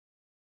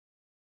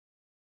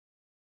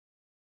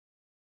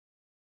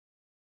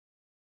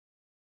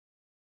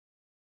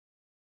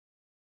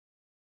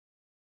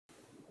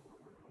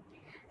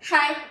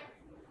Hi,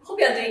 hope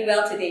you're doing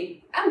well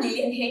today. I'm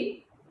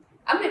Lilian.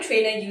 I'm a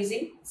trainer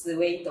using 紫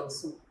微斗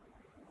数.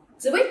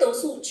 紫微斗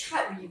数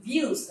chart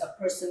reveals a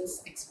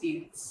person's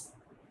experience.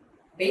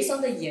 Based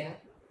on the year,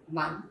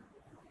 month,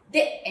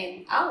 date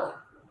and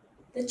hour,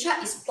 the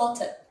chart is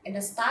plotted and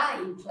the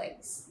star in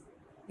place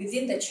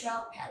within the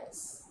 12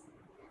 palace.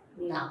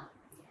 Now,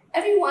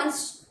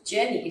 everyone's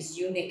journey is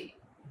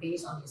unique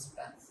based on his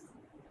birth.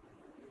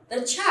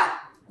 The chart,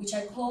 which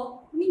I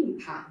call 命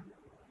盘,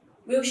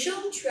 will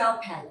show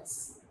 12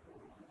 palace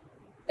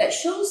that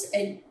shows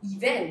an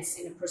events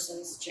in a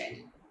person's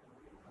journey.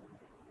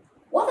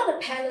 What are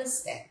the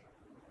palace then?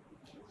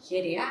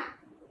 Here they are.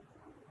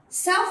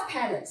 Self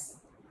palace,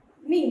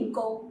 命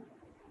宫,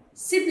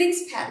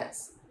 siblings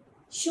palace,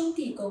 兄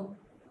弟宫,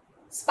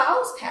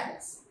 spouse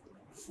palace,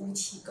 夫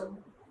妻宫,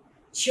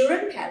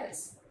 children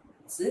palace,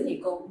 子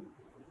女宫,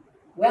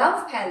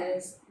 wealth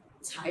palace,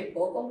 财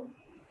帛宫,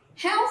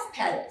 health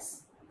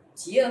palace,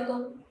 疾厄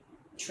宫,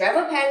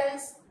 travel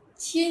palace,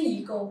 迁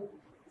移宫,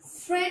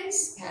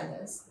 friends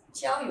palace,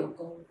 交友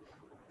宫,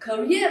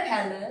 career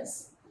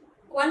palace,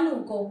 官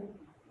禄宫,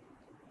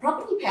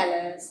 property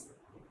palace,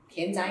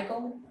 田宅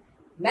宫,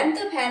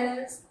 mental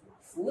palace,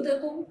 福德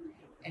宫,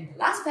 and the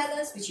last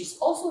palace, which is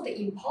also the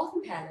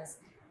important palace,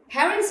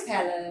 parents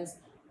palace,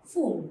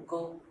 父母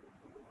宫.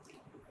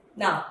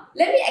 Now,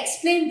 let me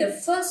explain the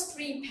first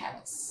three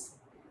palace.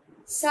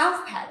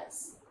 Self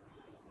palace,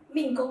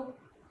 命宫.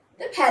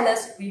 The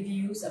palace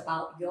reveals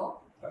about your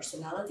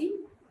personality,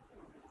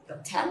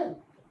 your talent.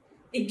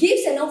 It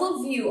gives an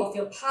overview of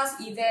your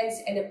past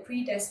events and a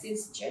predestined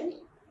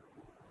journey.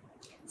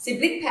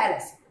 Sibling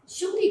palace,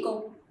 兄弟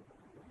宫.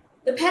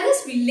 The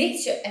palace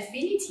relates your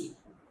affinity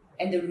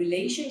and the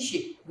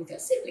relationship with your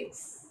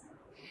siblings.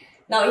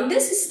 Now, in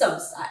the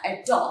systems I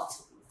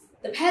adopt,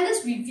 the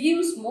palace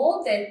reveals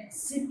more than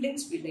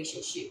siblings'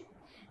 relationship.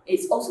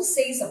 It also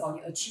says about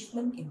your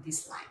achievement in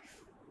this life.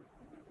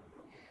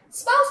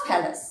 Spouse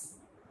palace.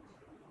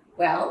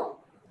 Well,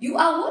 you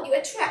are what you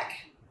attract.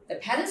 The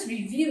palace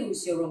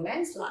reveals your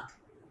romance luck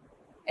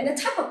and the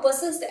type of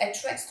persons that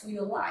attracts to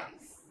your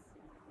life.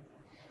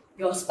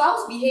 Your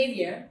spouse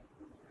behavior,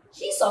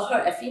 his or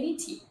her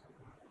affinity,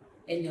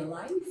 and your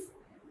life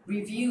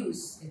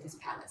reveals in this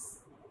palace.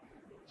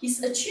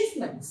 His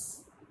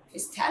achievements,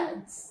 his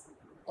talents,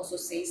 also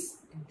says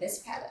in this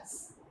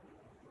palace.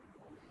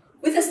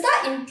 With a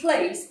star in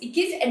place, it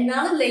gives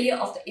another layer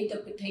of the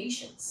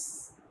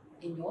interpretations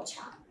in your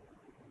chart.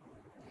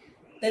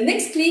 The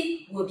next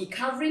clip will be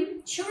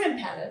covering children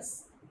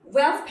palace,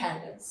 wealth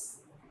palace,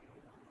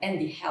 and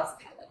the health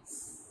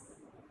palace.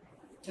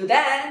 Till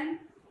then,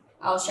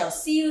 I shall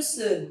see you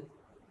soon.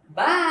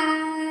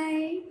 Bye!